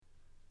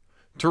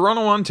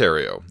Toronto,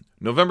 Ontario,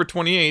 November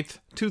 28,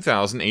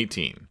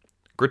 2018.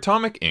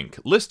 Gratomic Inc.,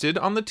 listed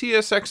on the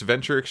TSX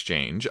Venture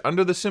Exchange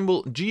under the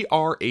symbol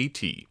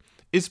GRAT,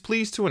 is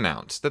pleased to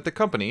announce that the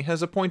company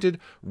has appointed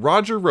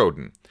Rodger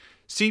Roden,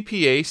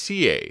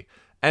 CPA-CA,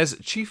 as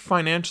Chief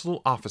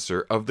Financial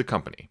Officer of the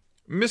company.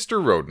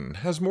 Mr. Roden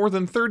has more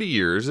than 30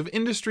 years of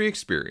industry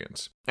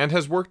experience and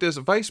has worked as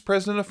Vice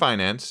President of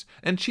Finance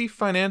and Chief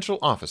Financial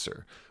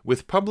Officer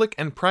with public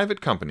and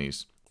private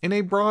companies in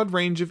a broad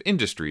range of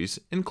industries,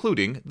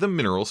 including the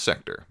mineral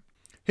sector.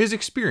 His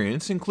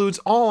experience includes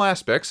all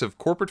aspects of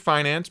corporate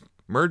finance,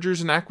 mergers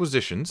and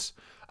acquisitions,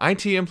 IT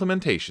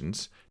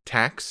implementations,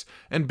 tax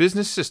and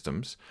business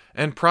systems,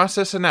 and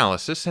process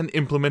analysis and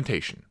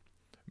implementation.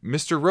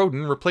 Mr.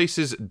 Roden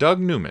replaces Doug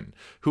Newman,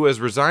 who has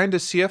resigned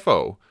as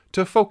CFO,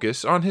 to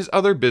focus on his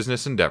other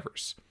business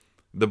endeavors.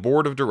 The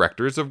board of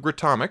directors of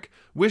Gratomic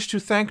wish to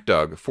thank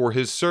Doug for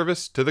his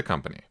service to the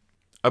company.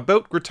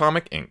 About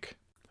Gratomic Inc.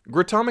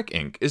 Gratomic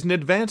Inc. is an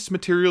advanced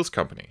materials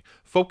company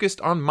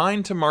focused on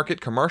mine-to-market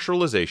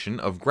commercialization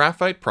of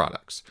graphite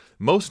products,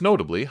 most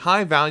notably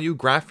high-value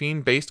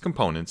graphene-based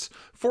components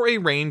for a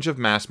range of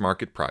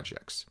mass-market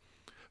projects.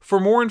 For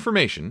more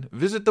information,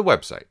 visit the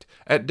website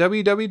at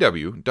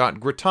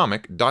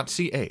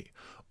www.gratomic.ca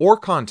or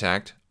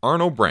contact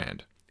Arno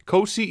Brand,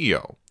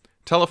 co-CEO,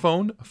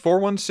 telephone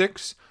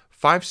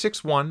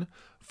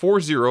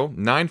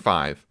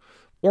 416-561-4095,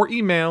 or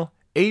email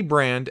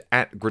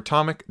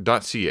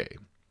abrand@gratomic.ca.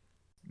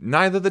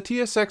 Neither the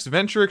TSX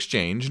Venture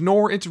Exchange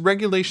nor its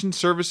regulation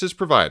services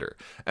provider,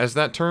 as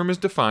that term is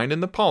defined in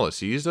the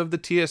policies of the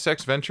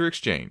TSX Venture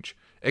Exchange,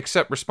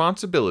 accept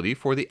responsibility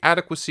for the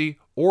adequacy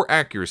or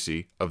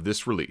accuracy of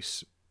this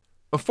release.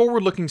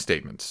 Forward-looking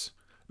statements.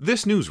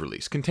 This news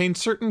release contains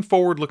certain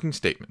forward-looking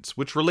statements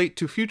which relate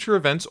to future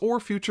events or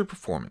future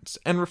performance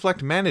and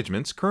reflect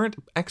management's current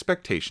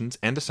expectations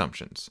and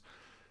assumptions.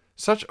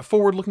 Such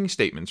forward-looking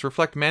statements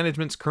reflect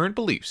management's current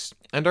beliefs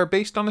and are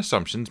based on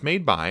assumptions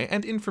made by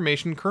and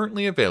information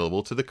currently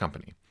available to the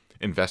company.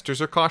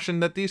 Investors are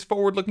cautioned that these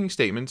forward-looking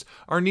statements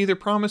are neither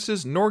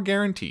promises nor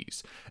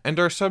guarantees and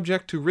are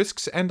subject to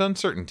risks and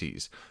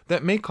uncertainties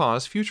that may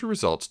cause future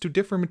results to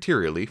differ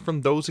materially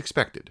from those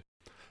expected.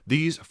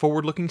 These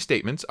forward-looking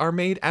statements are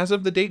made as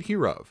of the date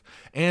hereof,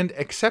 and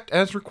except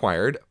as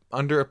required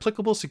under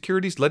applicable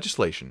securities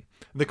legislation,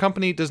 the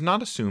company does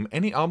not assume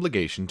any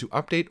obligation to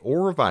update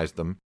or revise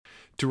them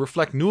to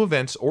reflect new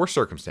events or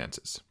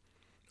circumstances.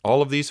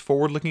 All of these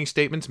forward-looking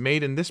statements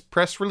made in this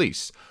press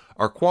release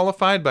are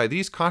qualified by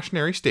these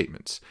cautionary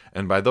statements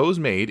and by those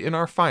made in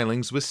our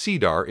filings with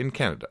SEDAR in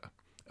Canada,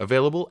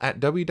 available at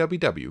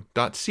www.sedar.com.